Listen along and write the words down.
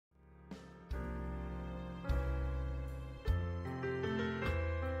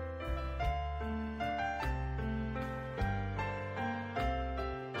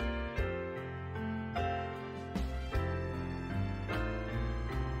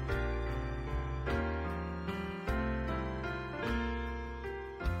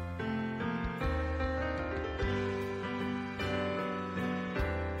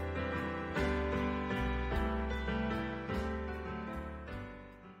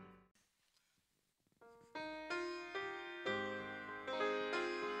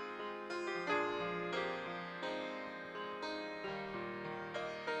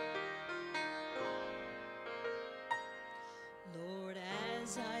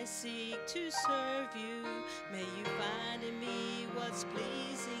as I seek to serve you. May you find in me what's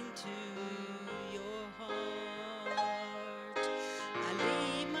pleasing to your heart. I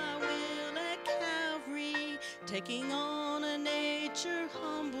leave my will at Calvary, taking on a nature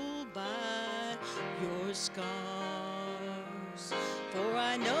humbled by your scars. For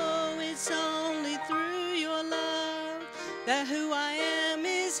I know it's only through your love that who I am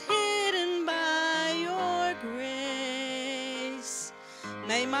is hidden by your grace.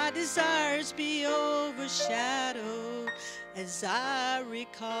 May my desires be overshadowed as I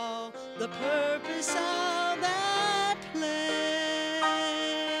recall the purpose of that place.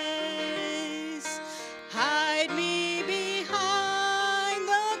 Hide me behind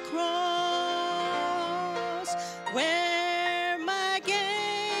the cross, where my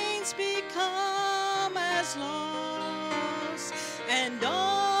gains become as loss, and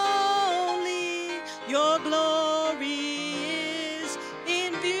only your glory is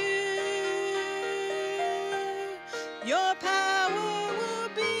in view. Your power will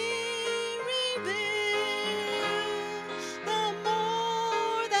be revealed the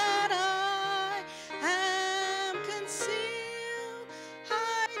more that I am concealed.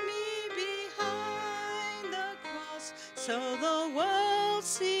 Hide me behind the cross so the world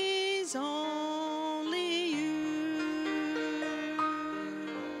sees only you.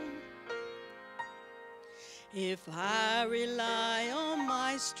 If I rely on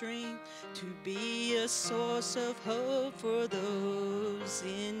my strength to be a source of hope for those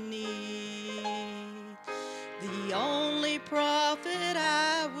in need, the only profit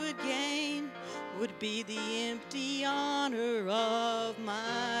I would gain would be the empty honor of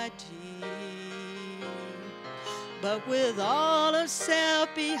my deed. But with all of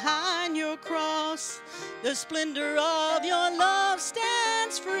self behind your cross, the splendor of your love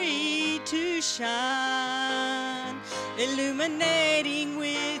stands free to shine, illuminating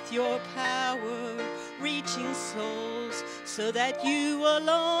with your power, reaching souls so that you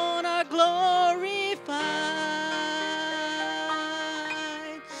alone are glorified.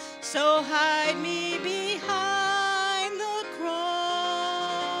 So hide me behind the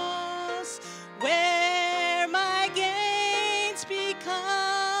cross, where my gains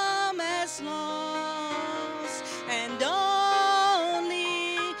become as loss, and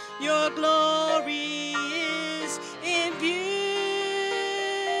only your glory is in view.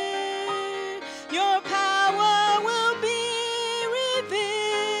 Your power will be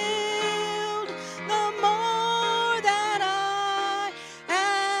revealed the more that I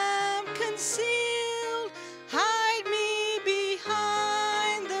am concealed. Hide me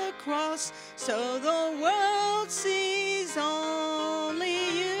behind the cross so the world sees only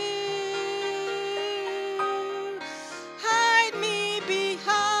you. Hide me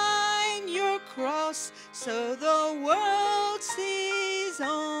behind your cross so the world sees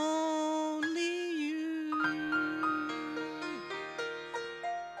only you.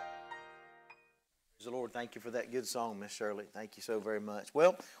 Praise the Lord. Thank you for that good song, Miss Shirley. Thank you so very much.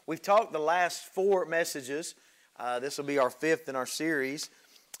 Well, we've talked the last 4 messages. This will be our 5th in our series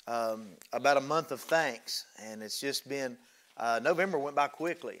about a month of thanks. And it's just been, November went by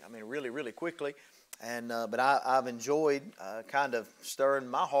quickly. I mean, really, really quickly. And but I've enjoyed kind of stirring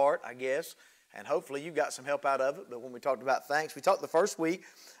my heart, I guess. And hopefully you got some help out of it. But when we talked about thanks, we talked the first week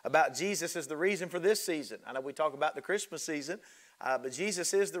about Jesus as the reason for this season. I know we talk about the Christmas season, but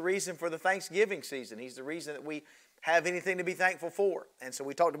Jesus is the reason for the Thanksgiving season. He's the reason that we have anything to be thankful for. And so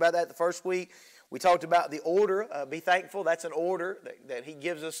we talked about that the first week. We talked about the order, be thankful. That's an order that He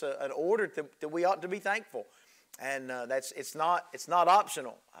gives us, an order that we ought to be thankful. And it's not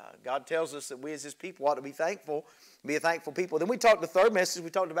optional. God tells us that we as His people ought to be thankful, be a thankful people. Then we talked the third message.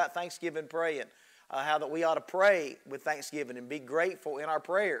 We talked about Thanksgiving praying, how that we ought to pray with thanksgiving and be grateful in our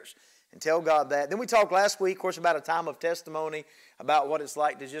prayers and tell God that. Then we talked last week, of course, about a time of testimony, about what it's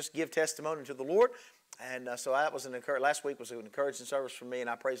like to just give testimony to the Lord. And so that was last week was an encouraging service for me, and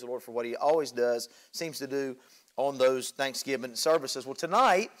I praise the Lord for what He always does, seems to do on those Thanksgiving services. Well,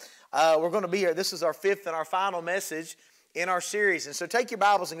 tonight we're going to be here. This is our 5th and our final message in our series. And so take your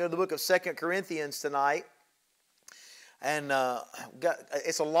Bibles and go to the book of 2 Corinthians tonight. And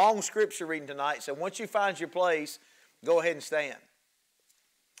it's a long scripture reading tonight, so once you find your place, go ahead and stand.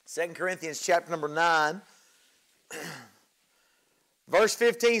 2 Corinthians chapter number 9. Verse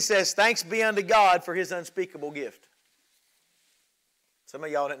 15 says, "Thanks be unto God for His unspeakable gift." Some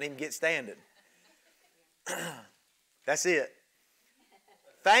of y'all didn't even get standing. That's it.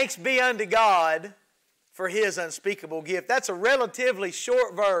 Thanks be unto God for His unspeakable gift. That's a relatively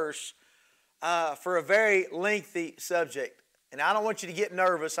short verse for a very lengthy subject. And I don't want you to get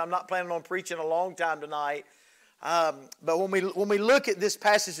nervous. I'm not planning on preaching a long time tonight. But when we look at this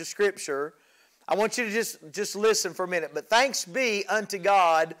passage of Scripture, I want you to just listen for a minute. But thanks be unto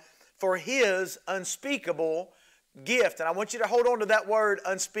God for His unspeakable gift. And I want you to hold on to that word,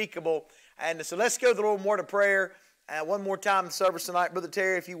 unspeakable. And so let's go to the Lord in word of prayer. One more time in the service tonight. Brother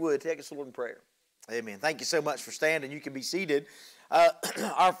Terry, if you would, take us to the Lord in prayer. Amen. Thank you so much for standing. You can be seated.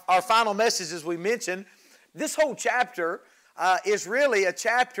 Our final message, as we mentioned, this whole chapter is really a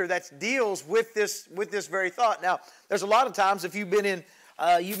chapter that deals with this very thought. Now, there's a lot of times if you've been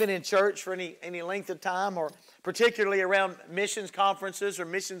in church for any length of time, or particularly around missions conferences or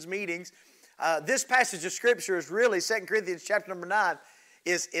missions meetings, this passage of Scripture is really 2 Corinthians chapter number 9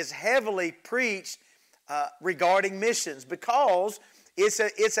 is heavily preached regarding missions, because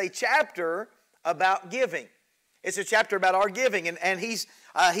it's a chapter about giving. It's a chapter about our giving, and he's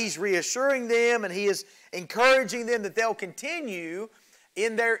reassuring them, and he is encouraging them that they'll continue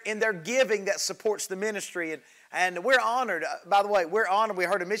in their giving that supports the ministry. And we're honored. By the way, we're honored. We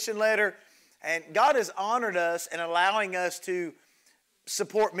heard a mission letter, and God has honored us in allowing us to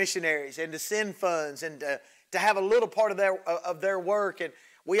support missionaries and to send funds and to have a little part of their work. And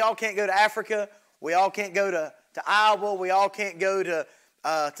we all can't go to Africa. We all can't go to Iowa. We all can't go to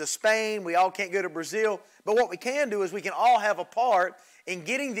Spain. We all can't go to Brazil. But what we can do is we can all have a part in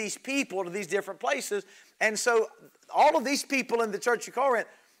getting these people to these different places. And so all of these people in the church of Corinth,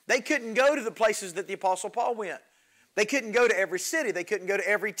 they couldn't go to the places that the Apostle Paul went. They couldn't go to every city. They couldn't go to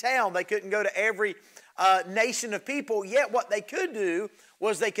every town. They couldn't go to every nation of people. Yet what they could do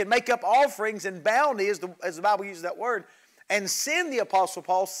was they could make up offerings and bounty, as the Bible uses that word, and send the Apostle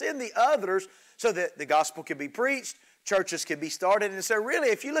Paul, send the others, so that the gospel could be preached, churches could be started. And so really,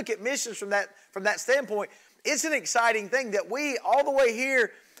 if you look at missions from that standpoint, it's an exciting thing that we, all the way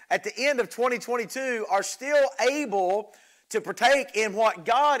here at the end of 2022, are still able to partake in what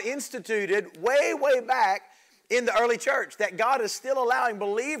God instituted way, way back in the early church, that God is still allowing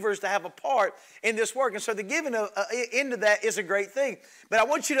believers to have a part in this work. And so the giving into that is a great thing. But I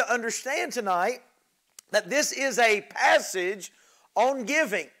want you to understand tonight that this is a passage on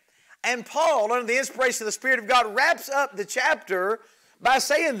giving. And Paul, under the inspiration of the Spirit of God, wraps up the chapter by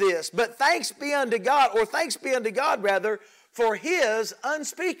saying this: but thanks be unto God, or thanks be unto God rather, for His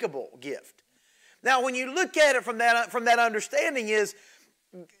unspeakable gift. Now, when you look at it from that understanding, is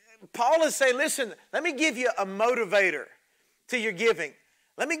Paul is saying, listen, let me give you a motivator to your giving.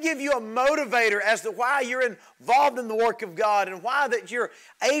 Let me give you a motivator as to why you're involved in the work of God and why that you're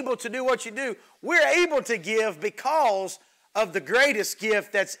able to do what you do. We're able to give because of the greatest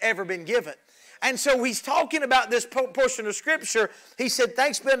gift that's ever been given. And so he's talking about this portion of Scripture. He said,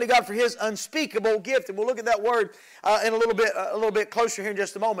 thanks be unto God for His unspeakable gift. And we'll look at that word in a little bit closer here in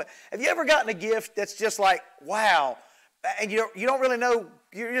just a moment. Have you ever gotten a gift that's just like, wow, and you don't really know,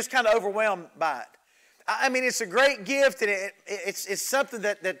 you're just kind of overwhelmed by it? I mean, it's a great gift, and it's something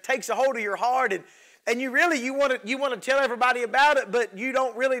that takes a hold of your heart, and you want to tell everybody about it, but you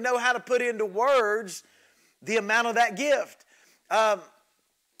don't really know how to put into words the amount of that gift.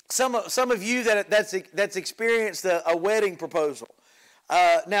 Some of you that's experienced a wedding proposal.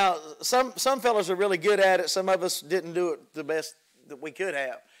 Now, some fellows are really good at it. Some of us didn't do it the best that we could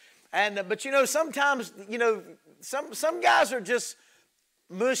have. But sometimes some guys are just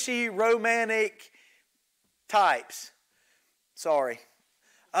mushy, romantic types. Sorry.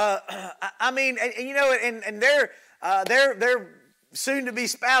 I mean, and they're soon-to-be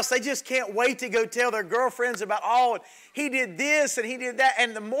spouse, they just can't wait to go tell their girlfriends about, oh, he did this and he did that.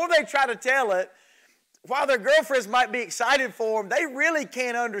 And the more they try to tell it, while their girlfriends might be excited for them, they really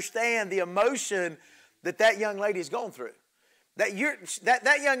can't understand the emotion that young lady's gone through. That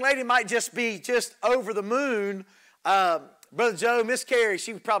young lady might just be over the moon. Brother Joe, Miss Carrie,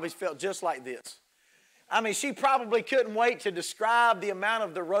 she probably felt just like this. I mean, she probably couldn't wait to describe the amount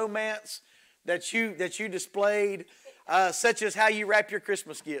of the romance that you displayed. Such as how you wrap your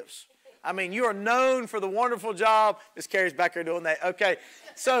Christmas gifts. I mean, you are known for the wonderful job. Miss Carrie's back there doing that. Okay,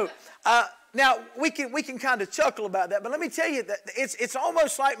 so now we can kind of chuckle about that, but let me tell you that it's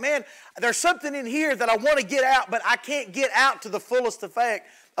almost like, man, there's something in here that I want to get out, but I can't get out to the fullest effect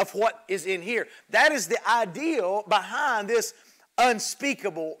of what is in here. That is the ideal behind this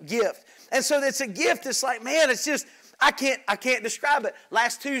unspeakable gift. And so it's a gift that's like, man, it's just, I can't describe it.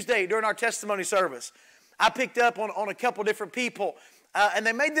 Last Tuesday during our testimony service, I picked up on a couple different people, and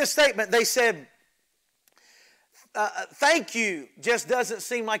they made this statement. They said, thank you just doesn't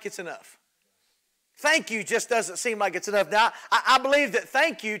seem like it's enough. Thank you just doesn't seem like it's enough. Now, I believe that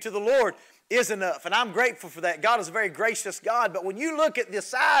thank you to the Lord is enough, and I'm grateful for that. God is a very gracious God, but when you look at the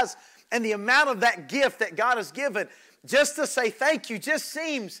size and the amount of that gift that God has given, just to say thank you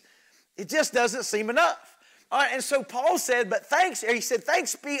it just doesn't seem enough. All right, and so Paul said,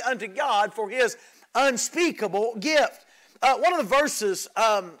 thanks be unto God for his unspeakable gift. One of the verses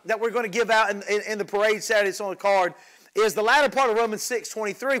that we're going to give out in the parade Saturday, it's on the card, is the latter part of Romans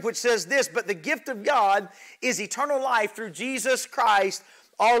 6:23, which says this, but the gift of God is eternal life through Jesus Christ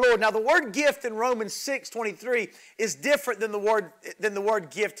our Lord. Now the word gift in Romans 6:23 is different than the word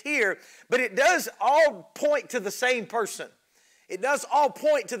gift here, but it does all point to the same person. It does all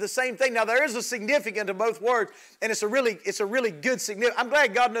point to the same thing. Now there is a significance to both words, and it's a really good significance. I'm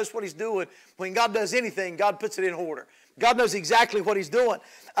glad God knows what he's doing. When God does anything, God puts it in order. God knows exactly what he's doing.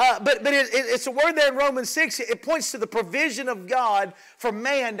 But it's a word there in Romans 6. It points to the provision of God for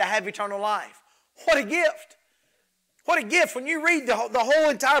man to have eternal life. What a gift. What a gift. When you read the whole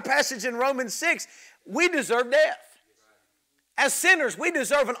entire passage in Romans 6, we deserve death. As sinners, we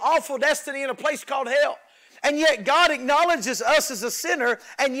deserve an awful destiny in a place called hell. And yet God acknowledges us as a sinner,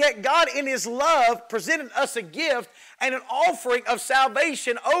 and yet God in his love presented us a gift and an offering of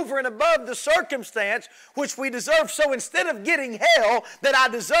salvation over and above the circumstance which we deserve. So instead of getting hell that I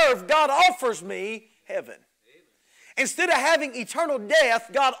deserve, God offers me heaven. Instead of having eternal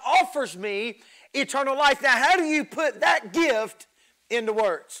death, God offers me eternal life. Now, how do you put that gift into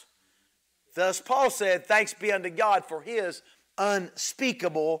words? Thus Paul said, thanks be unto God for his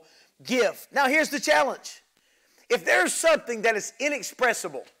unspeakable gift. Now, here's the challenge. If there's something that is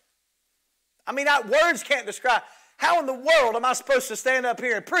inexpressible, words can't describe, how in the world am I supposed to stand up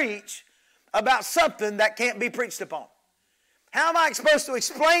here and preach about something that can't be preached upon? How am I supposed to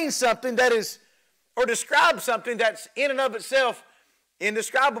explain something that is, or describe something that's in and of itself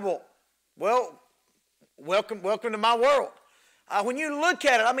indescribable? Well, welcome to my world. When you look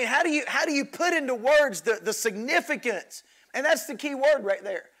at it, how do you put into words the significance? And that's the key word right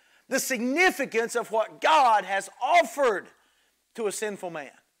there. The significance of what God has offered to a sinful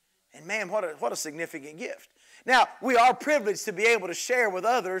man. And man, what a significant gift. Now, we are privileged to be able to share with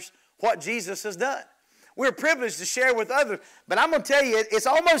others what Jesus has done. We're privileged to share with others. But I'm going to tell you, it's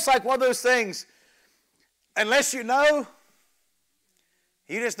almost like one of those things, unless you know,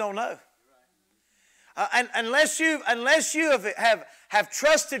 you just don't know. And unless you have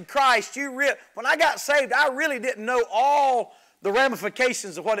trusted Christ, when I got saved, I really didn't know all the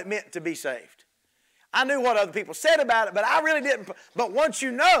ramifications of what it meant to be saved. I knew what other people said about it, but I really didn't. But once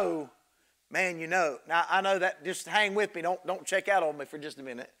you know, man, you know. Now, I know that, just hang with me. Don't check out on me for just a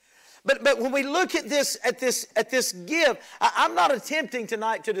minute. But when we look at this gift, I'm not attempting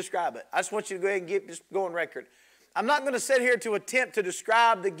tonight to describe it. I just want you to go ahead and just go on record. I'm not going to sit here to attempt to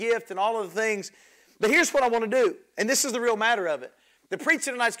describe the gift and all of the things. But here's what I want to do, and this is the real matter of it. The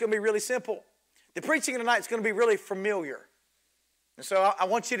preaching tonight is going to be really simple. The preaching tonight is going to be really familiar. And so I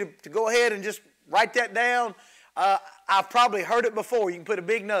want you to go ahead and just write that down. I've probably heard it before. You can put a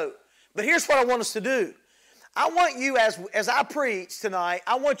big note. But here's what I want us to do. I want you, as I preach tonight,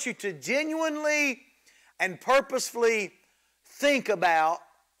 I want you to genuinely and purposefully think about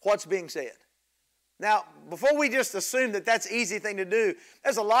what's being said. Now, before we just assume that that's an easy thing to do,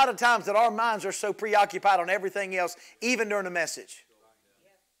 there's a lot of times that our minds are so preoccupied on everything else, even during a message.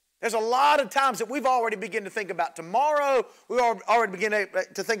 There's a lot of times that we've already begun to think about tomorrow. We've already begun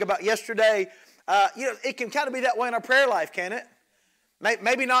to think about yesterday. It can kind of be that way in our prayer life, can it?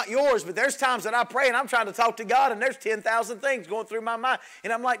 Maybe not yours, but there's times that I pray and I'm trying to talk to God and there's 10,000 things going through my mind.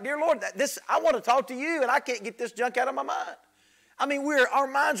 And I'm like, dear Lord, I want to talk to you and I can't get this junk out of my mind. Our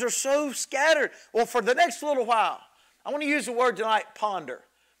minds are so scattered. Well, for the next little while, I want to use the word tonight, ponder.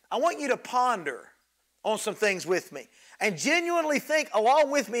 I want you to ponder on some things with me and genuinely think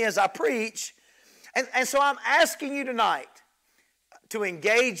along with me as I preach. And so I'm asking you tonight to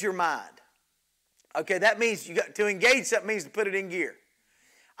engage your mind. Okay, that means to engage, that means to put it in gear.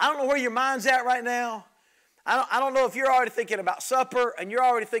 I don't know where your mind's at right now. I don't know if you're already thinking about supper and you're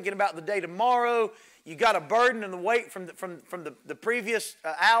already thinking about the day tomorrow. You got a burden and the weight from the previous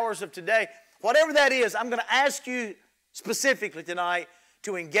hours of today. Whatever that is, I'm going to ask you specifically tonight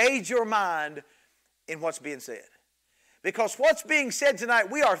to engage your mind in what's being said. Because what's being said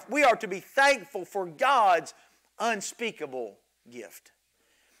tonight, we are to be thankful for God's unspeakable gift.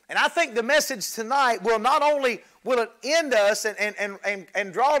 And I think the message tonight will not only will it end us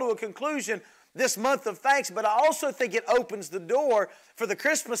and draw to a conclusion this month of thanks, but I also think it opens the door for the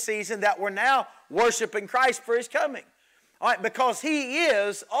Christmas season that we're now worshiping Christ for His coming. All right, because He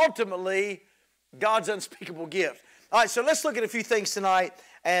is ultimately God's unspeakable gift. All right, so let's look at a few things tonight,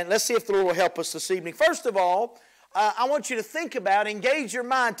 and let's see if the Lord will help us this evening. First of all, I want you to think about, engage your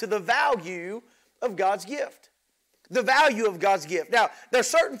mind to the value of God's gift. The value of God's gift. Now, there are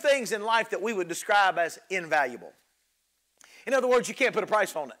certain things in life that we would describe as invaluable. In other words, you can't put a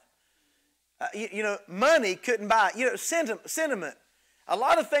price on it. Money couldn't buy. Sentiment. A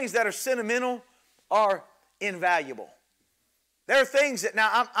lot of things that are sentimental are invaluable. There are things that,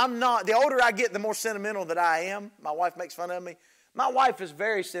 now I'm not, the older I get, the more sentimental that I am. My wife makes fun of me. My wife is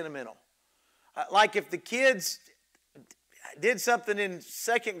very sentimental. Like if the kids did something in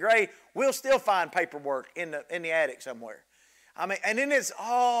second grade, we'll still find paperwork in the attic somewhere. And then it's,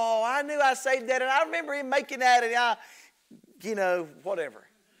 I knew I saved that, and I remember him making that, and whatever.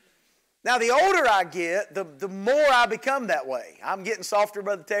 Now, the older I get, the more I become that way. I'm getting softer,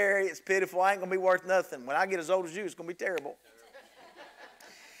 Brother Terry. It's pitiful. I ain't going to be worth nothing. When I get as old as you, it's going to be terrible.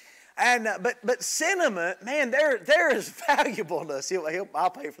 And but sentiment, man, there is valuableness. I'll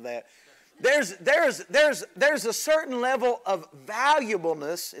pay for that. There's a certain level of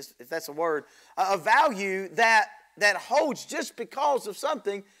valuableness, if that's a word, a value that holds just because of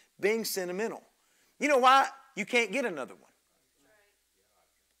something being sentimental. You know why? You can't get another one.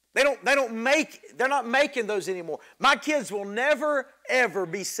 They're not making those anymore. My kids will never, ever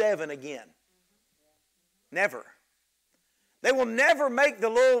be 7 again. Never. They will never make the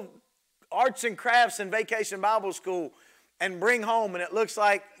little arts and crafts and vacation Bible school and bring home and it looks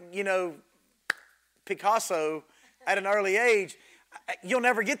like, Picasso at an early age. You'll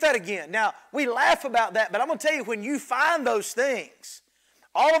never get that again. Now, we laugh about that, but I'm going to tell you, when you find those things,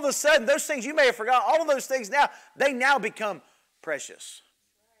 all of a sudden, those things you may have forgotten, all of those things they now become precious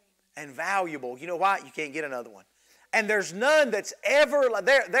and valuable. You know why? You can't get another one. And there's none that's ever,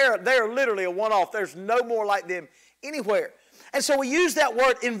 they're literally a one-off. There's no more like them anywhere. And so we use that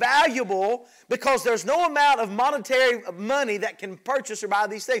word invaluable because there's no amount of monetary money that can purchase or buy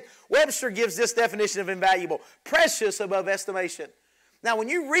these things. Webster gives this definition of invaluable: precious above estimation. Now, when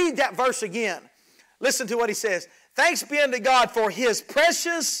you read that verse again, listen to what he says. Thanks be unto God for His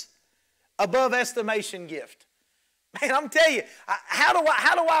precious above estimation gift. Man, I'm telling you, how do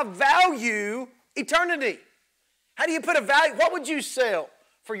I value eternity? How do you put a value? What would you sell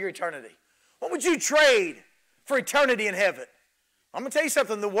for your eternity? What would you trade for eternity in heaven? I'm going to tell you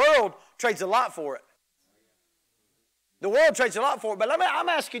something. The world trades a lot for it. The world trades a lot for it. But I'm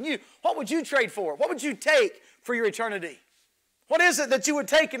asking you, what would you trade for? What would you take for your eternity? What is it that you would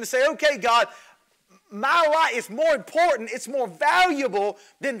take and say, okay, God, my life is more important, it's more valuable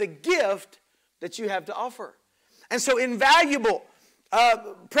than the gift that you have to offer. And so invaluable,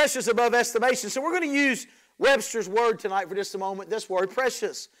 precious above estimation. So we're going to use Webster's word tonight for just a moment, this word,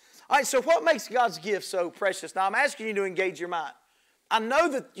 precious. All right, so what makes God's gift so precious? Now, I'm asking you to engage your mind. I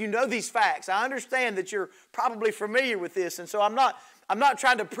know that you know these facts. I understand that you're probably familiar with this, and so I'm not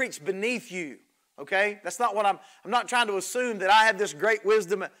trying to preach beneath you, okay? That's not what I'm not trying to assume that I have this great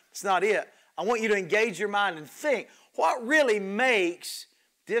wisdom. It's not it. I want you to engage your mind and think, what really makes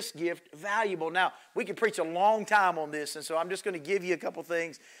this gift valuable? Now, we could preach a long time on this, and so I'm just going to give you a couple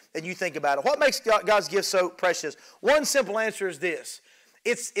things, and you think about it. What makes God's gift so precious? One simple answer is this.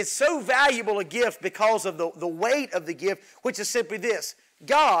 It's so valuable a gift because of the weight of the gift, which is simply this.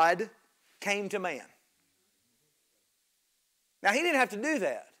 God came to man. Now, He didn't have to do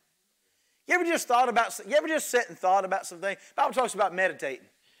that. You ever just sat and thought about something? The Bible talks about meditating.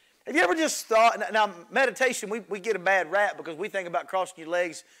 Have you ever just thought, now meditation, we get a bad rap because we think about crossing your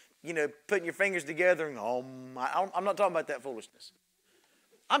legs, putting your fingers together and, I'm not talking about that foolishness.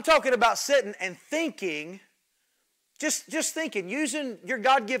 I'm talking about sitting and thinking. Just thinking, using your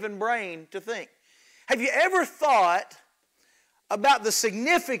God-given brain to think. Have you ever thought about the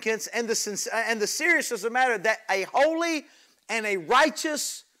significance and the seriousness of the matter that a holy and a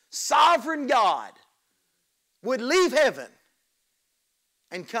righteous, sovereign God would leave heaven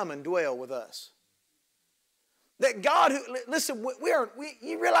and come and dwell with us? That God, listen,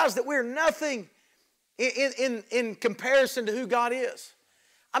 you realize that we're nothing in comparison to who God is.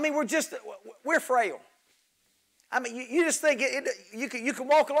 I mean, we're frail. I mean, you just think you can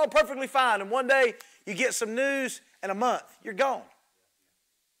walk along perfectly fine, and one day you get some news, and a month you're gone.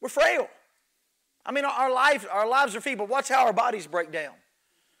 We're frail. I mean, our lives are feeble. Watch how our bodies break down.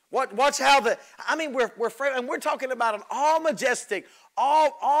 Watch how we're frail, and we're talking about an all majestic,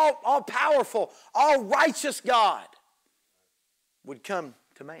 all powerful, all righteous God would come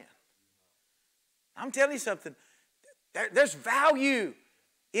to man. I'm telling you something. There's value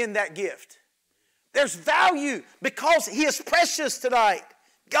in that gift. There's value because He is precious tonight.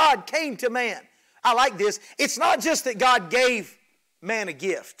 God came to man. I like this. It's not just that God gave man a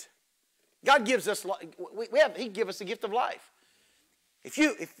gift. God gives us, He gave us the gift of life. If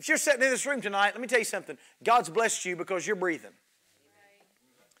you're sitting in this room tonight, let me tell you something. God's blessed you because you're breathing.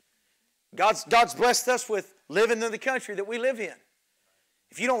 God's blessed us with living in the country that we live in.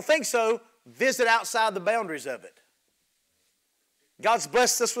 If you don't think so, visit outside the boundaries of it. God's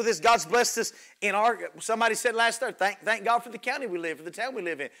blessed us with this. God's blessed us in somebody said last Thursday, thank God for the county we live, for the town we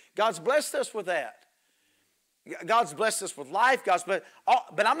live in. God's blessed us with that. God's blessed us with life. But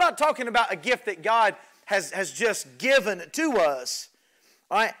I'm not talking about a gift that God has just given to us.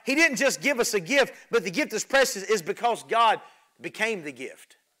 All right? He didn't just give us a gift, but the gift is precious is because God became the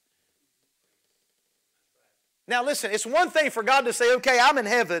gift. Now listen, it's one thing for God to say, okay, I'm in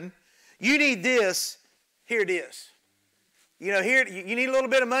heaven. You need this. Here it is. You know, here you need a little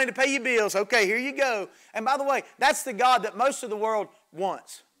bit of money to pay your bills. Okay, here you go. And by the way, that's the God that most of the world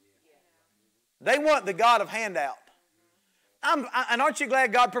wants. They want the God of handout. And aren't you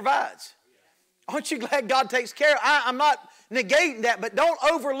glad God provides? Aren't you glad God takes care of? I'm not negating that, but don't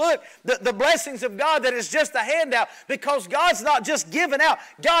overlook the blessings of God that is just a handout, because God's not just giving out.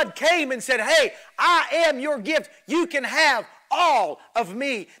 God came and said, hey, I am your gift. You can have all of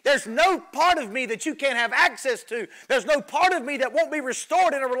me. There's no part of me that you can't have access to. There's no part of me that won't be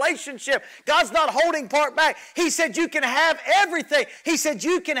restored in a relationship. God's not holding part back. He said you can have everything. He said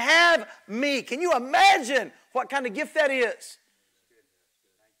you can have me. Can you imagine what kind of gift that is?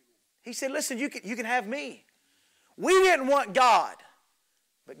 He said, listen, you can have me. We didn't want God,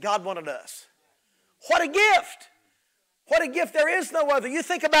 but God wanted us. What a gift. What a gift. There is no other. You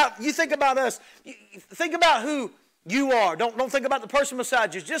think about us. Think about who you are. Don't think about the person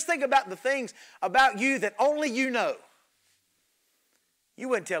beside you. Just think about the things about you that only you know. You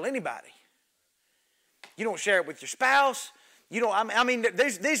wouldn't tell anybody. You don't share it with your spouse. You don't. I mean,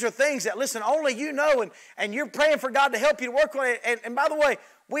 these are things that, listen, only you know, and you're praying for God to help you to work on it. And by the way,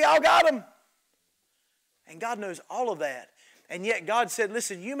 we all got them. And God knows all of that. And yet God said,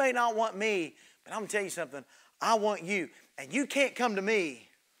 listen, you may not want me, but I'm going to tell you something. I want you. And you can't come to me,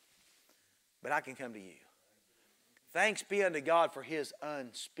 but I can come to you. Thanks be unto God for His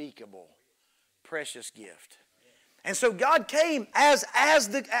unspeakable, precious gift. And so God came as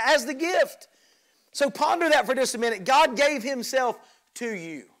the gift. So ponder that for just a minute. God gave Himself to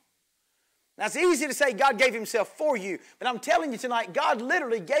you. Now it's easy to say God gave Himself for you, but I'm telling you tonight, God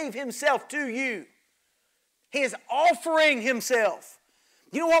literally gave Himself to you. He is offering Himself.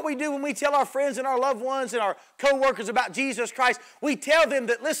 You know what we do when we tell our friends and our loved ones and our co-workers about Jesus Christ? We tell them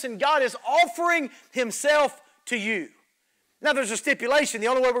that, listen, God is offering Himself to you. Now there's a stipulation. The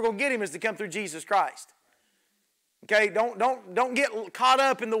only way we're going to get Him is to come through Jesus Christ. Okay, don't get caught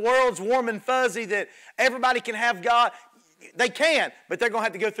up in the world's warm and fuzzy that everybody can have God. They can, but they're going to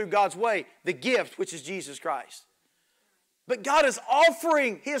have to go through God's way, the gift, which is Jesus Christ. But God is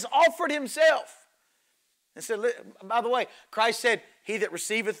offering, He has offered Himself. And so, by the way, Christ said, he that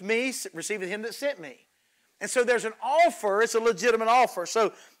receiveth me, receiveth him that sent me. And so there's an offer. It's a legitimate offer.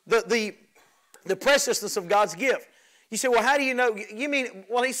 So the preciousness of God's gift. You say, well, how do you know? You mean,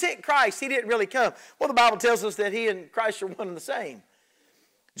 well, He sent Christ. He didn't really come. Well, the Bible tells us that He and Christ are one and the same.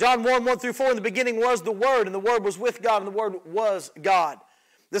 John 1:1-4, in the beginning was the Word, and the Word was with God, and the Word was God.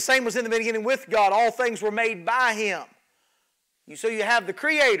 The same was in the beginning with God. All things were made by Him. So you have the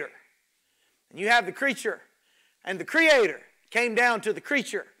Creator, and you have the creature. And the Creator came down to the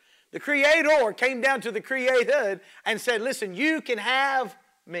creature. The Creator came down to the created and said, listen, you can have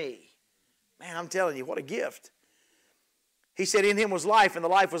me. Man, I'm telling you, what a gift. He said, in Him was life, and the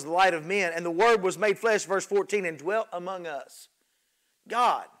life was the light of men. And the Word was made flesh, verse 14, and dwelt among us.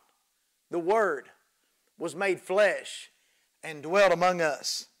 God, the Word, was made flesh and dwelt among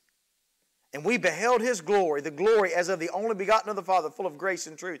us. And we beheld His glory, the glory as of the only begotten of the Father, full of grace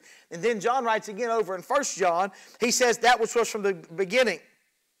and truth. And then John writes again over in 1 John, he says, that which was from the beginning,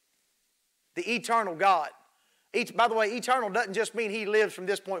 the eternal God. By the way, eternal doesn't just mean He lives from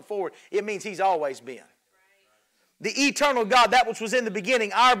this point forward. It means He's always been. The eternal God, that which was in the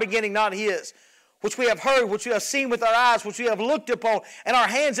beginning, our beginning, not His, which we have heard, which we have seen with our eyes, which we have looked upon, and our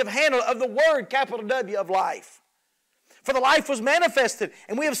hands have handled, of the Word, capital W, of life. For the life was manifested,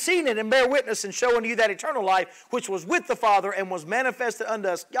 and we have seen it, and bear witness, and show unto you that eternal life, which was with the Father, and was manifested unto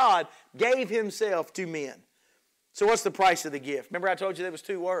us. God gave Himself to men. So what's the price of the gift? Remember I told you there was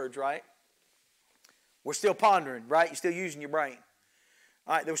 2 words, right? We're still pondering, right? You're still using your brain.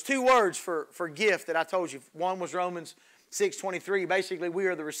 All right, there was 2 words for gift that I told you. One was Romans 6:23. Basically, we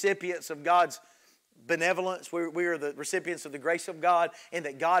are the recipients of God's benevolence. We are the recipients of the grace of God, in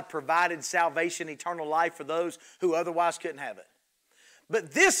that God provided salvation, eternal life for those who otherwise couldn't have it.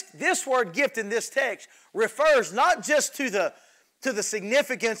 But this word gift in this text refers not just to the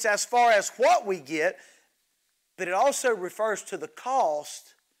significance as far as what we get, but it also refers to the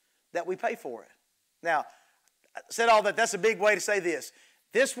cost that we pay for it. Now, I said all that. That's a big way to say this.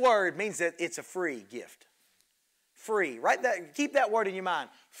 This word means that it's a free gift. Free. Keep that word in your mind.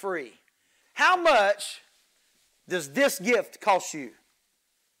 Free. How much does this gift cost you?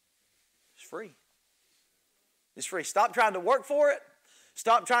 It's free. It's free. Stop trying to work for it.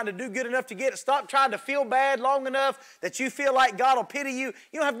 Stop trying to do good enough to get it. Stop trying to feel bad long enough that you feel like God will pity you.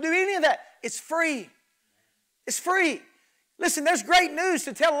 You don't have to do any of that. It's free. It's free. Listen, there's great news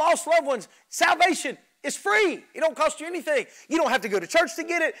to tell lost loved ones. Salvation is free. It don't cost you anything. You don't have to go to church to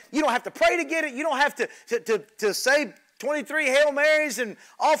get it. You don't have to pray to get it. You don't have to say 23 Hail Marys and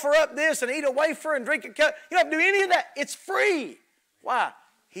offer up this and eat a wafer and drink a cup. You don't have to do any of that. It's free. Why?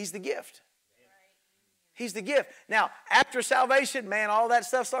 He's the gift. He's the gift. Now, after salvation, man, all that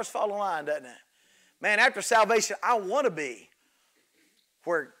stuff starts falling in line, doesn't it? Man, after salvation, I want to be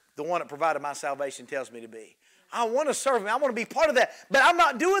where the one that provided my salvation tells me to be. I want to serve Him. I want to be part of that. But I'm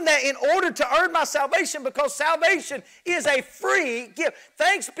not doing that in order to earn my salvation, because salvation is a free gift.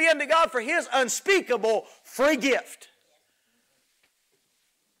 Thanks be unto God for His unspeakable free gift.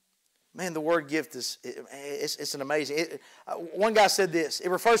 Man, the word gift it's an amazing. One guy said this. It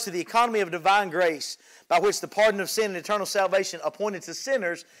refers to the economy of divine grace by which the pardon of sin and eternal salvation appointed to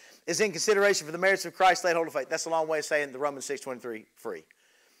sinners is in consideration for the merits of Christ laid hold of faith. That's a long way of saying the Romans 6:23 free.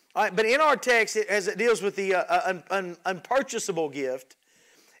 All right, but in our text, as it deals with the unpurchasable gift,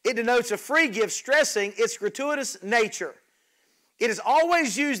 it denotes a free gift, stressing its gratuitous nature. It is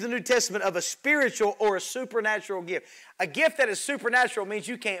always used in the New Testament of a spiritual or a supernatural gift. A gift that is supernatural means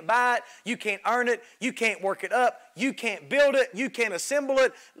you can't buy it, you can't earn it, you can't work it up, you can't build it, you can't assemble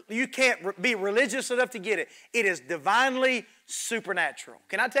it, you can't be religious enough to get it. It is divinely supernatural.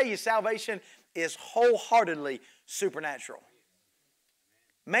 Can I tell you, salvation is wholeheartedly supernatural.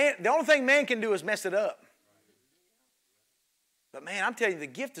 Man, the only thing man can do is mess it up. But man, I'm telling you, the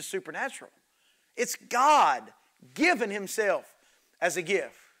gift is supernatural. It's God giving Himself as a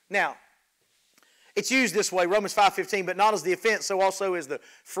gift. Now, it's used this way, Romans 5:15, but not as the offense, so also is the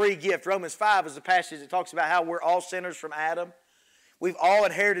free gift. Romans 5 is the passage that talks about how we're all sinners from Adam. We've all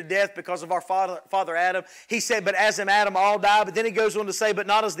inherited death because of our father Adam. He said, but as in Adam all die. But then he goes on to say, but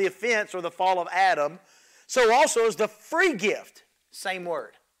not as the offense or the fall of Adam, so also is the free gift. Same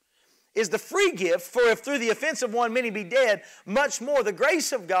word. Is the free gift, for if through the offense of one many be dead, much more the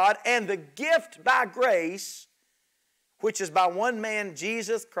grace of God and the gift by grace, which is by one man,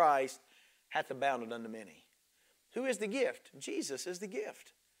 Jesus Christ, hath abounded unto many. Who is the gift? Jesus is the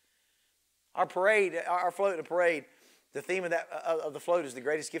gift. Our parade, our float in the parade, the theme of the float is the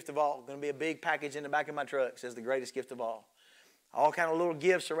greatest gift of all. Going to be a big package in the back of my truck. It says the greatest gift of all. All kind of little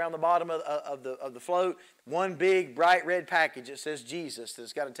gifts around the bottom of the float. One big bright red package. It says Jesus.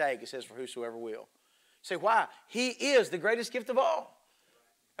 That's got a tag. It says for whosoever will. You say, why? He is the greatest gift of all.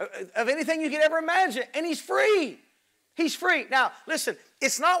 Of anything you could ever imagine. And He's free. He's free. Now, listen,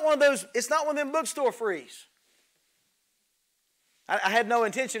 it's not one of them bookstore frees. I had no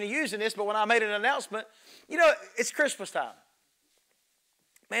intention of using this, but when I made an announcement, you know, it's Christmas time.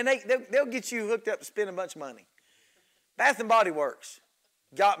 Man, they'll get you hooked up to spend a bunch of money. Bath and Body Works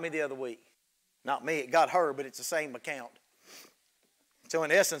got me the other week. Not me, it got her, but it's the same account. So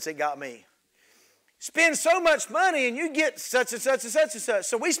in essence, it got me. Spend so much money and you get such and such and such and such.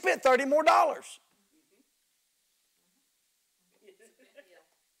 So we spent $30 more.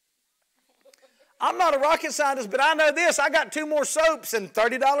 I'm not a rocket scientist, but I know this. I got 2 more soaps and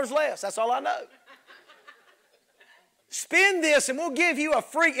 $30 less. That's all I know. Spend this and we'll give you a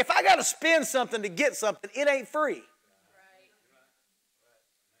free. If I got to spend something to get something, it ain't free.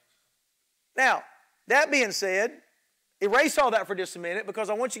 Now, that being said, erase all that for just a minute, because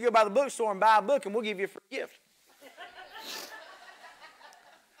I want you to go by the bookstore and buy a book and we'll give you a free gift.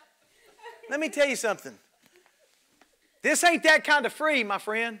 Let me tell you something. This ain't that kind of free, my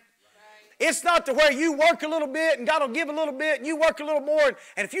friend. It's not to where you work a little bit and God will give a little bit and you work a little more.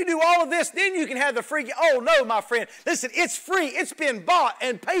 And if you do all of this, then you can have the free gift. Oh, no, my friend. Listen, it's free. It's been bought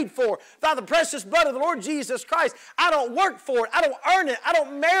and paid for by the precious blood of the Lord Jesus Christ. I don't work for it. I don't earn it. I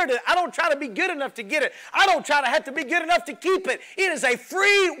don't merit it. I don't try to be good enough to get it. I don't try to have to be good enough to keep it. It is a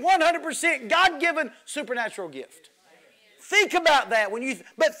free, 100% God-given supernatural gift. Think about that.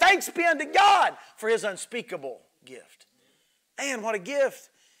 But thanks be unto God for His unspeakable gift. Man, what a gift.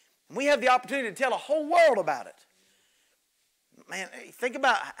 We have the opportunity to tell a whole world about it. Man, think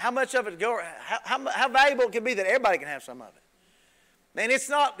about how much of it how valuable it can be that everybody can have some of it. Man, it's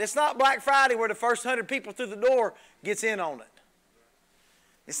not Black Friday where the first 100 people through the door gets in on it.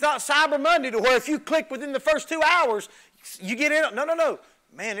 It's not Cyber Monday to where if you click within the first 2 hours, you get in. No.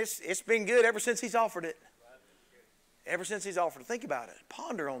 Man, it's been good ever since He's offered it. Ever since He's offered it. Think about it.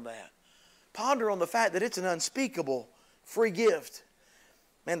 Ponder on that. Ponder on the fact that it's an unspeakable free gift.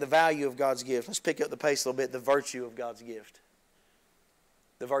 Man, the value of God's gift. Let's pick up the pace a little bit. The virtue of God's gift.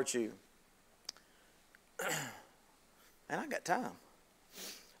 The virtue. And I got time.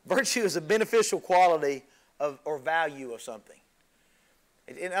 Virtue is a beneficial quality or value of something.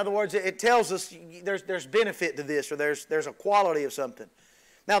 In other words, it tells us there's benefit to this, or there's a quality of something.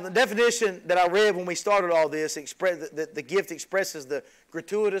 Now, the definition that I read when we started all this, the gift expresses the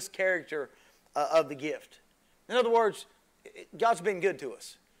gratuitous character of the gift. In other words, God's been good to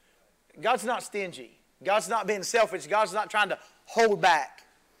us. God's not stingy. God's not being selfish. God's not trying to hold back.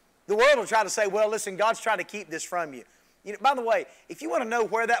 The world will try to say, well, listen, God's trying to keep this from you. You know, by the way, if you want to know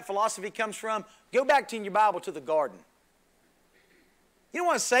where that philosophy comes from, go back to in your Bible to the garden. You know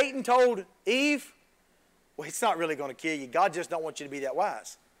what Satan told Eve? Well, it's not really going to kill you. God just don't want you to be that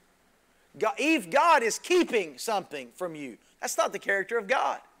wise. Eve, God is keeping something from you. That's not the character of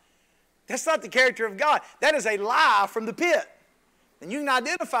God. That's not the character of God. That is a lie from the pit. And you can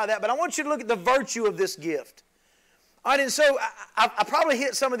identify that, but I want you to look at the virtue of this gift. All right, and so I probably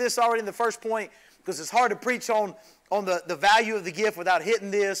hit some of this already in the first point because it's hard to preach on the value of the gift without hitting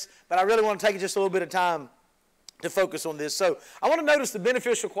this, but I really want to take just a little bit of time to focus on this. So I want to notice the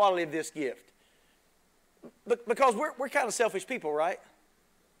beneficial quality of this gift. Because we're kind of selfish people, right?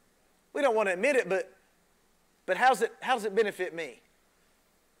 We don't want to admit it, but how does it benefit me?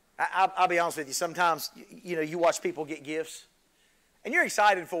 I'll be honest with you. Sometimes, you watch people get gifts, and you're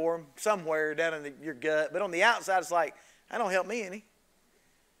excited for them somewhere down in your gut, but on the outside, it's like, that don't help me any.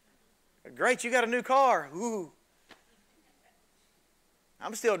 Great, you got a new car. Ooh.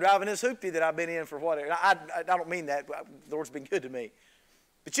 I'm still driving this hoopty that I've been in for whatever. I don't mean that. The Lord's been good to me.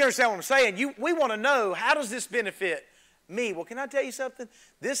 But you understand what I'm saying? We want to know, how does this benefit me? Well, can I tell you something?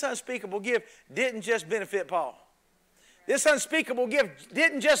 This unspeakable gift didn't just benefit Paul. This unspeakable gift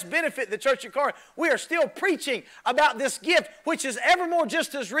didn't just benefit the church at Corinth. We are still preaching about this gift, which is evermore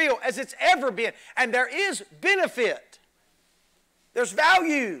just as real as it's ever been. And there is benefit. There's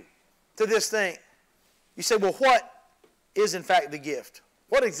value to this thing. You say, well, what is in fact the gift?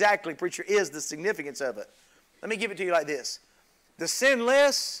 What exactly, preacher, is the significance of it? Let me give it to you like this. The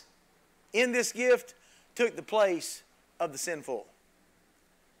sinless in this gift took the place of the sinful.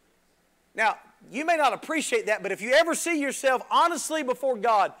 Now, you may not appreciate that, but if you ever see yourself honestly before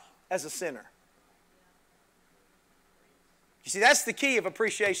God as a sinner, you see, that's the key of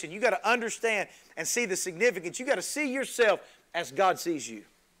appreciation. You've got to understand and see the significance. You've got to see yourself as God sees you.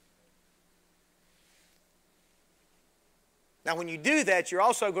 Now, when you do that, you're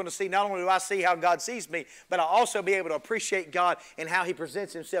also going to see, not only do I see how God sees me, but I'll also be able to appreciate God and how He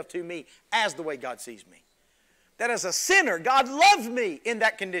presents Himself to me as the way God sees me. That as a sinner, God loved me in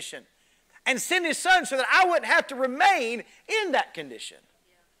that condition and sent His Son so that I wouldn't have to remain in that condition.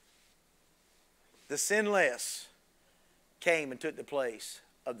 The sinless came and took the place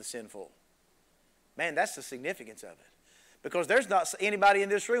of the sinful. Man, that's the significance of it. Because there's not anybody in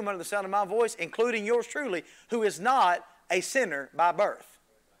this room under the sound of my voice, including yours truly, who is not a sinner by birth.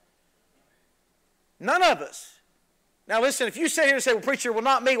 None of us. Now listen, if you sit here and say, well, preacher, well,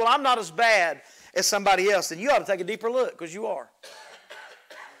 not me, well, I'm not as bad as somebody else, then you ought to take a deeper look, because you are.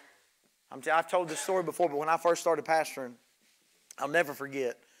 I've told this story before, but when I first started pastoring, I'll never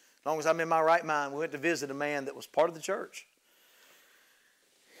forget, as long as I'm in my right mind, we went to visit a man that was part of the church.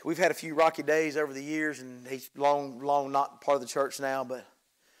 We've had a few rocky days over the years, and he's long not part of the church now, but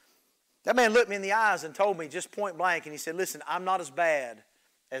that man looked me in the eyes and told me just point blank, and he said, listen, I'm not as bad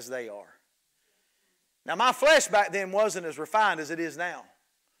as they are. Now, my flesh back then wasn't as refined as it is now.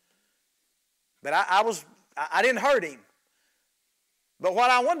 But I didn't hurt him. But what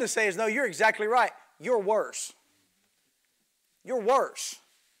I wanted to say is, no, you're exactly right. You're worse. You're worse.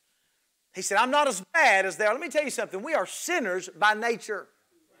 He said, I'm not as bad as they are. Let me tell you something. We are sinners by nature.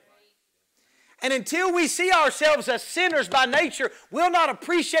 And until we see ourselves as sinners by nature, we'll not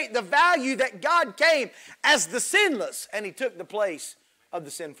appreciate the value that God came as the sinless, and He took the place of the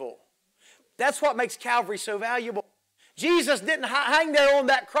sinful. That's what makes Calvary so valuable. Jesus didn't hang there on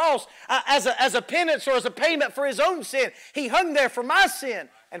that cross as a penance or as a payment for His own sin. He hung there for my sin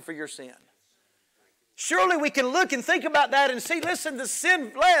and for your sin. Surely we can look and think about that and see, listen, the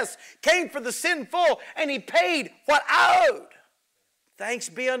sinless came for the sinful, and He paid what I owed. Thanks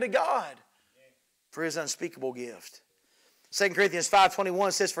be unto God for His unspeakable gift. 2 Corinthians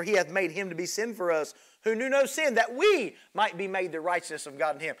 5:21 says, for He hath made Him to be sin for us, who knew no sin, that we might be made the righteousness of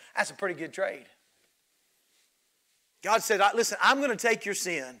God in Him. That's a pretty good trade. God said, listen, I'm going to take your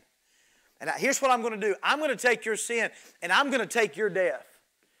sin, and here's what I'm going to do. I'm going to take your sin, and I'm going to take your death.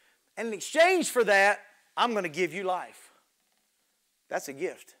 And in exchange for that, I'm going to give you life. That's a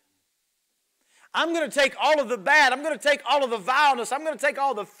gift. I'm going to take all of the bad. I'm going to take all of the vileness. I'm going to take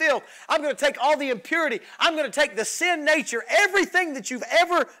all the filth. I'm going to take all the impurity. I'm going to take the sin nature, everything that you've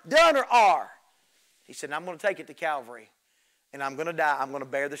ever done or are. He said, I'm going to take it to Calvary, and I'm going to die. I'm going to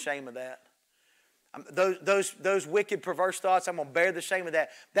bear the shame of that. Those wicked, perverse thoughts, I'm going to bear the shame of that.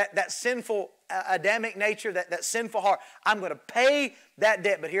 That sinful Adamic nature, that sinful heart, I'm going to pay that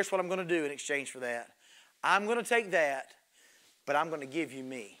debt. But here's what I'm going to do in exchange for that. I'm going to take that, but I'm going to give you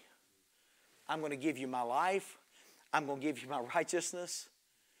me. I'm going to give you my life. I'm going to give you my righteousness.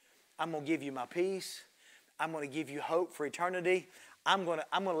 I'm going to give you my peace. I'm going to give you hope for eternity. I'm going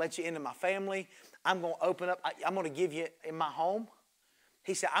to let you into my family. I'm going to open up. I'm going to give you in my home.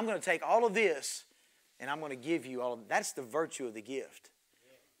 He said, I'm going to take all of this and I'm going to give you all of it. That's the virtue of the gift.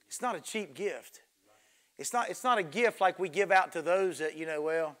 It's not a cheap gift. It's not a gift like we give out to those that,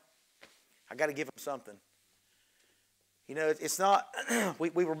 well, I got to give them something. It's not, we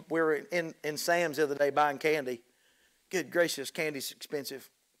were in Sam's the other day buying candy. Good gracious, candy's expensive.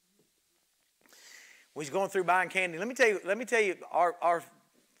 We was going through buying candy. Let me tell you our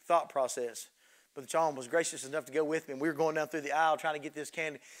thought process. Brother John was gracious enough to go with me, and we were going down through the aisle trying to get this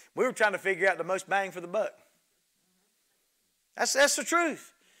candy. We were trying to figure out the most bang for the buck. That's the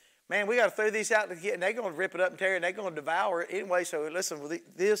truth. Man, we got to throw these out to get, and they're going to rip it up and tear it, and they're going to devour it anyway. So listen, with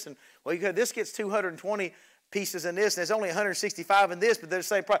this, and this gets 220 pieces in this, and there's only 165 in this, but they're the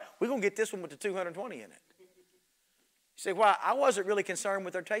same price. We're going to get this one with the 220 in it. You say, why? I wasn't really concerned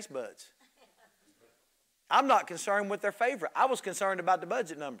with their taste buds. I'm not concerned with their favorite. I was concerned about the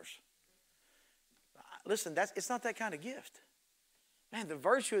budget numbers. Listen, it's not that kind of gift. Man, the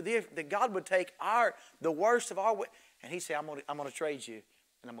virtue of that God would take the worst of our, and He said, I'm going to trade you,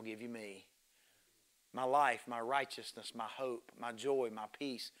 and I'm going to give you me. My life, my righteousness, my hope, my joy, my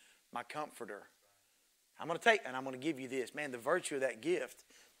peace, my comforter. I'm going to take, and I'm going to give you this. Man, the virtue of that gift,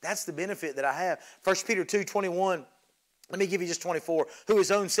 that's the benefit that I have. 1 Peter 2:21. Let me give you just 24. Who His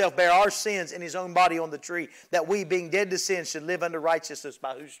own self bare our sins in His own body on the tree, that we, being dead to sin, should live unto righteousness,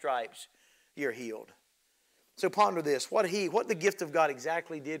 by whose stripes you're healed. So ponder this. What the gift of God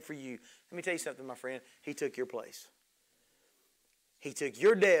exactly did for you. Let me tell you something, my friend. He took your place. He took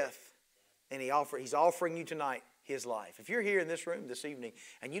your death, and He's offering you tonight His life. If you're here in this room this evening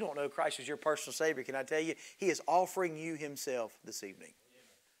and you don't know Christ as your personal Savior, can I tell you, He is offering you Himself this evening.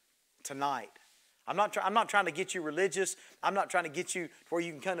 Tonight. I'm not trying to get you religious. I'm not trying to get you where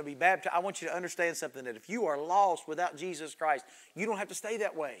you can come to be baptized. I want you to understand something, that if you are lost without Jesus Christ, you don't have to stay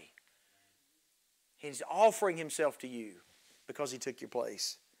that way. He's offering Himself to you because He took your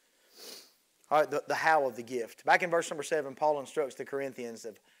place. All right, the how of the gift. Back in verse number 7, Paul instructs the Corinthians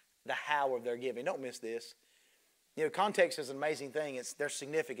of the how of their giving. Don't miss this. Context is an amazing thing. There's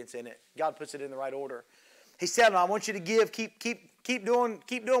significance in it. God puts it in the right order. He's telling them, I want you to give. Keep doing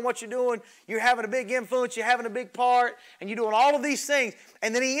what you're doing. You're having a big influence. You're having a big part. And you're doing all of these things.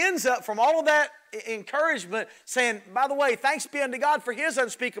 And then he ends up, from all of that encouragement, saying, by the way, thanks be unto God for His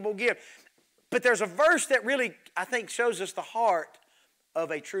unspeakable gift. But there's a verse that really, I think, shows us the heart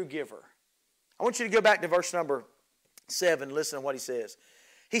of a true giver. I want you to go back to verse number 7 and listen to what he says.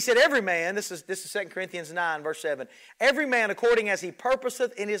 He said, every man, this is 2 Corinthians 9, verse 7, every man according as he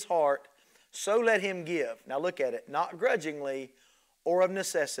purposeth in his heart, so let him give. Now look at it. Not grudgingly or of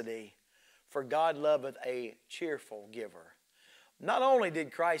necessity, for God loveth a cheerful giver. Not only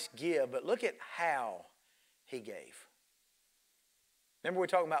did Christ give, but look at how He gave. Remember we were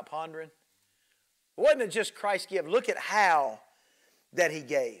talking about pondering? It wasn't just Christ give. Look at how that He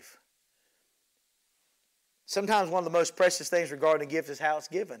gave. Sometimes one of the most precious things regarding a gift is how it's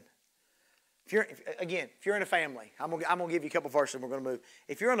given. If you're in a family, I'm going to give you a couple verses and we're going to move.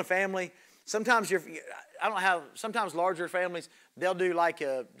 If you're in a family, sometimes sometimes larger families, they'll do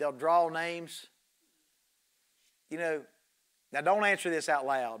they'll draw names. Now don't answer this out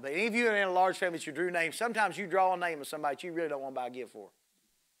loud, but any of you in a large family that you drew names, sometimes you draw a name of somebody that you really don't want to buy a gift for.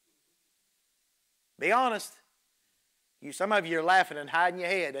 Be honest. Some of you are laughing and hiding your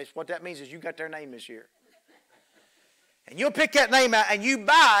head. What that means is you got their name this year. And you'll pick that name out and you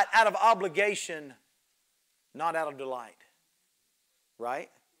buy it out of obligation, not out of delight. Right?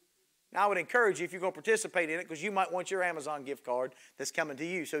 Now I would encourage you, if you're going to participate in it, because you might want your Amazon gift card that's coming to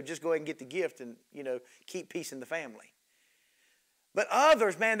you. So just go ahead and get the gift and, keep peace in the family. But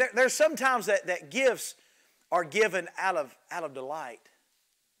others, man, there's sometimes that gifts are given out of delight.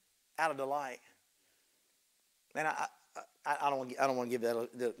 Out of delight. Man, I don't want to give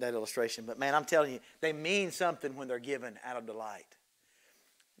that illustration, but man, I'm telling you, they mean something when they're given out of delight.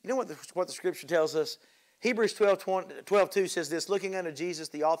 You know what the Scripture tells us? Hebrews 12:2 says this, looking unto Jesus,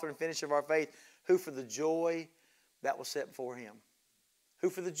 the author and finisher of our faith, who for the joy that was set before Him. Who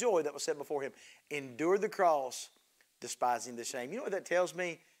for the joy that was set before Him endured the cross, despising the shame. You know what that tells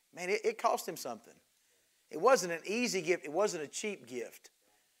me? Man, it cost Him something. It wasn't an easy gift. It wasn't a cheap gift.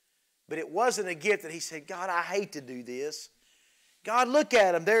 But it wasn't a gift that He said, God, I hate to do this. God, look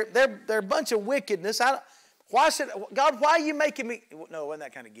at them. They're a bunch of wickedness. God, why are you making me? No, it wasn't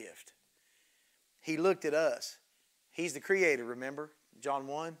that kind of gift. He looked at us. He's the creator, remember? John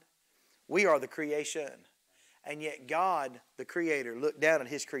 1. We are the creation. And yet God, the creator, looked down at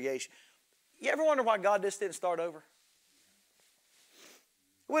his creation. You ever wonder why God just didn't start over?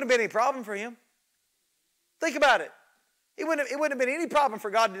 It wouldn't have been any problem for him. Think about it. It wouldn't have been any problem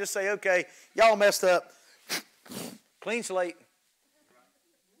for God to just say, okay, y'all messed up. Clean slate.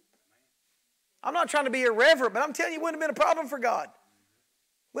 I'm not trying to be irreverent, but I'm telling you, it wouldn't have been a problem for God.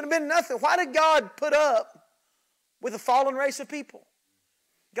 Wouldn't have been nothing. Why did God put up with a fallen race of people?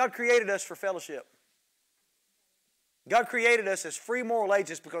 God created us for fellowship. God created us as free moral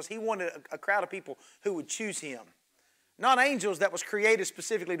agents because he wanted a crowd of people who would choose him. Not angels that was created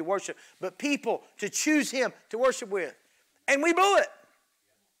specifically to worship, but people to choose him to worship with. And we blew it.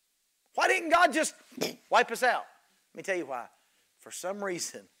 Why didn't God just wipe us out? Let me tell you why. For some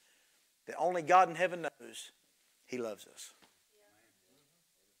reason that only God in heaven knows, he loves us.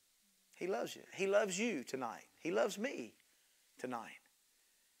 He loves you. He loves you tonight. He loves me tonight.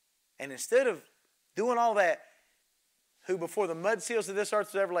 And instead of doing all that, who before the mud seals of this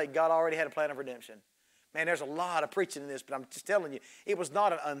earth was ever laid, God already had a plan of redemption. Man, there's a lot of preaching in this, but I'm just telling you, it was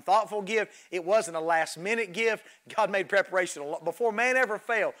not an unthoughtful gift. It wasn't a last-minute gift. God made preparation. Before man ever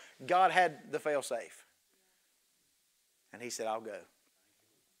failed, God had the fail-safe. And he said, I'll go.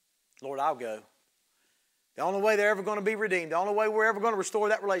 Lord, I'll go. The only way they're ever going to be redeemed, the only way we're ever going to restore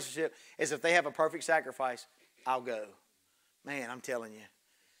that relationship is if they have a perfect sacrifice. I'll go. Man, I'm telling you,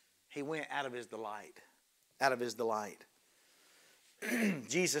 he went out of his delight. Out of his delight.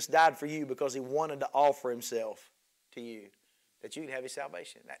 Jesus died for you because he wanted to offer himself to you, that you can have his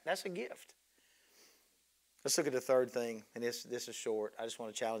salvation. That's a gift. Let's look at the third thing, and this is short. I just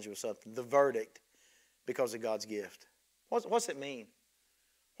want to challenge you with something. The verdict because of God's gift. What's it mean?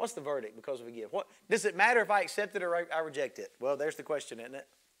 What's the verdict because of a gift? Does it matter if I accept it or I reject it? Well, there's the question, isn't it?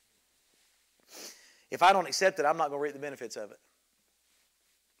 If I don't accept it, I'm not going to reap the benefits of it.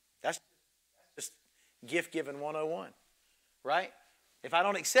 That's just gift giving 101, right? If I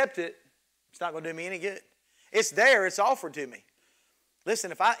don't accept it, it's not going to do me any good. It's there. It's offered to me.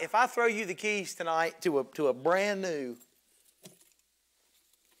 Listen, if I throw you the keys tonight to a brand new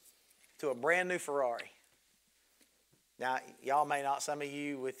Ferrari. Now, y'all may not. Some of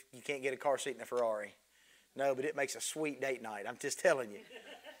you can't get a car seat in a Ferrari. No, but it makes a sweet date night. I'm just telling you.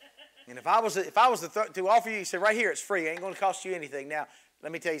 And if I was to offer you, say right here, it's free. It ain't going to cost you anything. Now,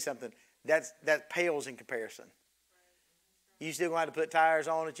 let me tell you something. That pales in comparison. You still going to have to put tires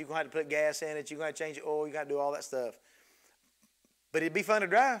on it. You're going to have to put gas in it. You're going to change the oil. You got to do all that stuff. But it'd be fun to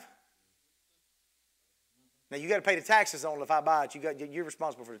drive. Now, you got to pay the taxes on it if I buy it. You're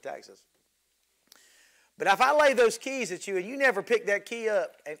responsible for the taxes. But if I lay those keys at you and you never pick that key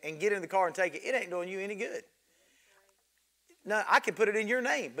up and get in the car and take it, it ain't doing you any good. Now, I can put it in your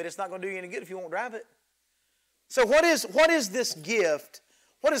name, but it's not going to do you any good if you won't drive it. So what is this gift?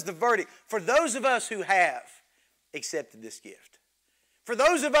 What is the verdict for those of us who have accepted this gift? For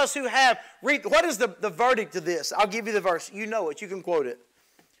those of us who have read, what is the verdict to this? I'll give you the verse. You know it. You can quote it.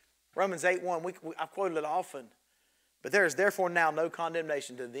 Romans 8:1. I've quoted it often. But there is therefore now no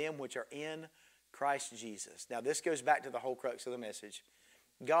condemnation to them which are in Christ Jesus. Now this goes back to the whole crux of the message.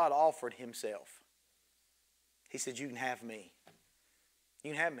 God offered himself. He said, you can have me.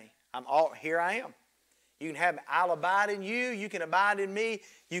 You can have me. Here I am. You can have me. I'll abide in you. You can abide in me.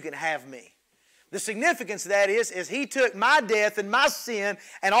 You can have me. The significance of that is he took my death and my sin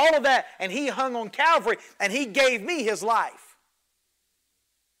and all of that, and he hung on Calvary, and he gave me his life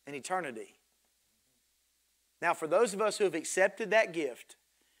and eternity. Now, for those of us who have accepted that gift,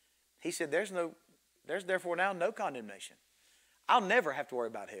 he said, there's therefore now no condemnation. I'll never have to worry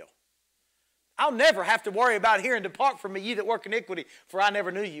about hell. I'll never have to worry about hearing, depart from me, ye that work iniquity, for I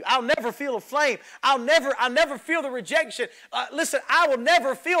never knew you. I'll never feel a flame. I'll never feel the rejection. Listen, I will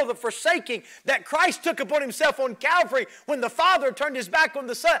never feel the forsaking that Christ took upon himself on Calvary when the Father turned his back on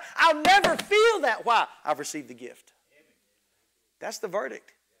the Son. I'll never feel that. Why? I've received the gift. That's the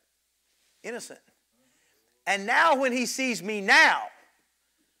verdict. Innocent. And now when he sees me now,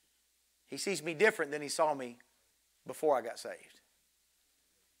 he sees me different than he saw me before I got saved.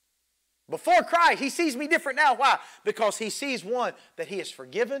 Before Christ, he sees me different now. Why? Because he sees, one, that he is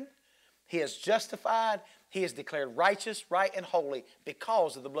forgiven, he is justified, he is declared righteous, right, and holy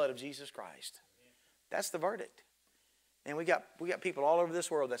because of the blood of Jesus Christ. That's the verdict. And we got people all over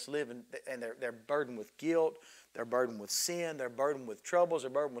this world that's living, and they're burdened with guilt, they're burdened with sin, they're burdened with troubles,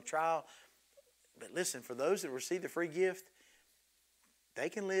 they're burdened with trial. But listen, for those that receive the free gift, they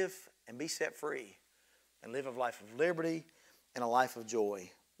can live and be set free and live a life of liberty and a life of joy.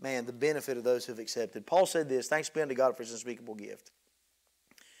 Man, the benefit of those who have accepted. Paul said this, thanks be unto God for his unspeakable gift.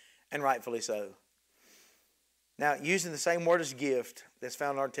 And rightfully so. Now, using the same word as gift that's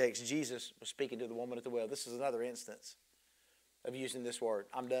found in our text, Jesus was speaking to the woman at the well. This is another instance of using this word.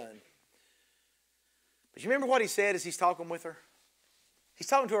 I'm done. But you remember what he said as he's talking with her? He's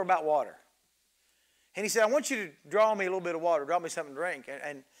talking to her about water. And he said, I want you to draw me a little bit of water. Draw me something to drink.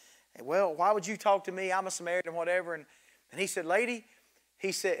 And well, why would you talk to me? I'm a Samaritan, whatever. And he said, lady,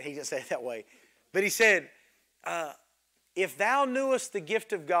 he didn't say it that way. But he said, if thou knewest the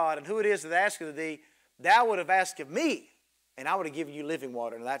gift of God and who it is that asketh of thee, thou would have asked of me, and I would have given you living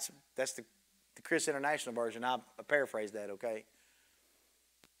water. And that's the Chris International version. I paraphrased that, okay?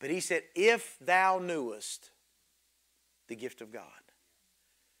 But he said, if thou knewest the gift of God.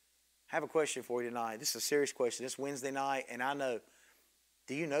 I have a question for you tonight. This is a serious question. It's Wednesday night, and I know,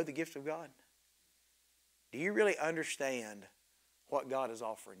 do you know the gift of God? Do you really understand what God is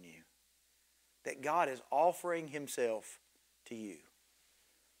offering you? That God is offering himself to you.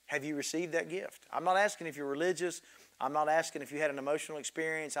 Have you received that gift? I'm not asking if you're religious. I'm not asking if you had an emotional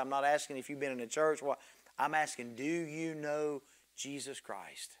experience. I'm not asking if you've been in a church. I'm asking, do you know Jesus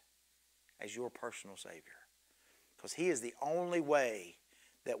Christ as your personal Savior? Because he is the only way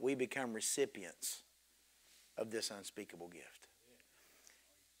that we become recipients of this unspeakable gift.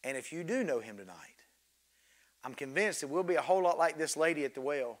 And if you do know him tonight, I'm convinced that we'll be a whole lot like this lady at the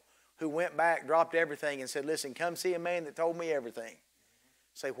well who went back, dropped everything, and said, listen, come see a man that told me everything.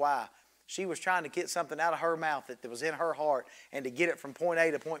 Say, why? She was trying to get something out of her mouth that was in her heart, and to get it from point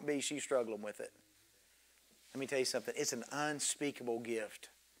A to point B, she's struggling with it. Let me tell you something. It's an unspeakable gift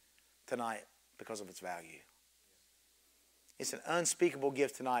tonight because of its value. It's an unspeakable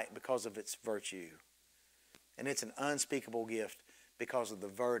gift tonight because of its virtue. And it's an unspeakable gift because of the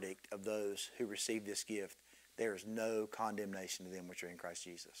verdict of those who receive this gift. There is no condemnation to them which are in Christ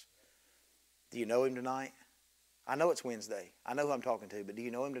Jesus. Do you know him tonight? I know it's Wednesday. I know who I'm talking to, but do you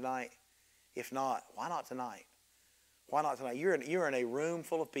know him tonight? If not, why not tonight? Why not tonight? You're in a room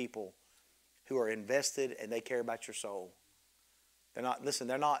full of people who are invested and they care about your soul. They're not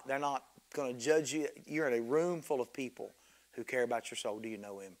going to judge you. You're in a room full of people who care about your soul. Do you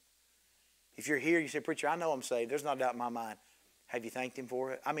know him? If you're here, you say, preacher, I know I'm saved. There's no doubt in my mind. Have you thanked him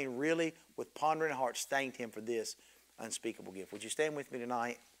for it? I mean, really, with pondering hearts, thanked him for this unspeakable gift. Would you stand with me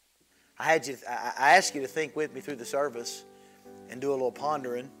tonight? I asked you to think with me through the service and do a little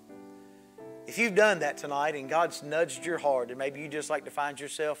pondering. If you've done that tonight and God's nudged your heart, and maybe you just like to find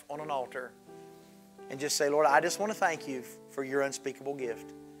yourself on an altar and just say, Lord, I just want to thank you for your unspeakable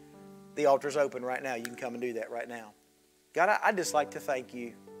gift. The altar's open right now. You can come and do that right now. God, I'd just like to thank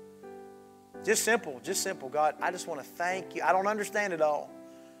you. Just simple. God, I just want to thank you. I don't understand it all.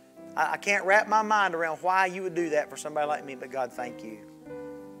 I can't wrap my mind around why you would do that for somebody like me, but God, thank you.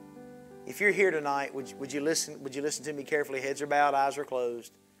 If you're here tonight, would you listen to me carefully? Heads are bowed, eyes are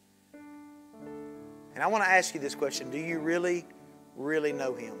closed. And I want to ask you this question. Do you really, really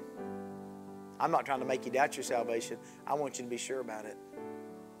know him? I'm not trying to make you doubt your salvation. I want you to be sure about it.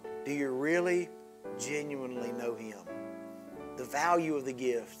 Do you really, genuinely know him? The value of the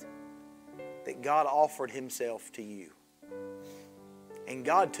gift that God offered himself to you. And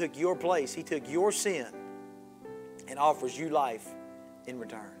God took your place. He took your sin and offers you life in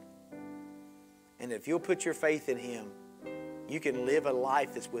return. And if you'll put your faith in him, you can live a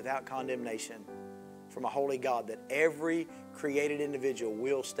life that's without condemnation from a holy God, that every created individual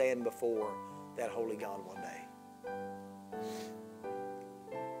will stand before that holy God one day.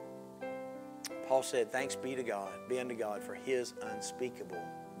 Paul said, thanks be unto God for his unspeakable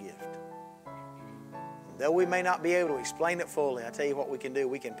gift. And though we may not be able to explain it fully, I tell you what we can do.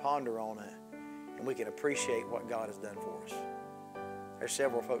 We can ponder on it, and we can appreciate what God has done for us. There's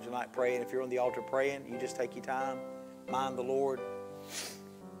several folks tonight praying. If you're on the altar praying, you just take your time, mind the Lord.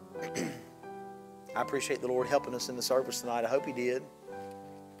 I appreciate the Lord helping us in the service tonight. I hope he did.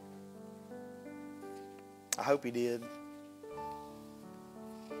 I hope he did.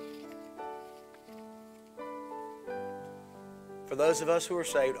 For those of us who are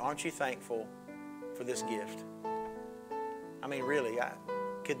saved, aren't you thankful for this gift? I mean, really,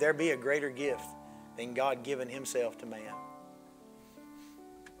 could there be a greater gift than God giving himself to man?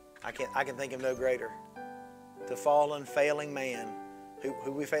 I can think of no greater. To fallen, failing man,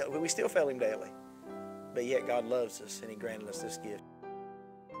 who we still fail him daily. But yet God loves us and he granted us this gift.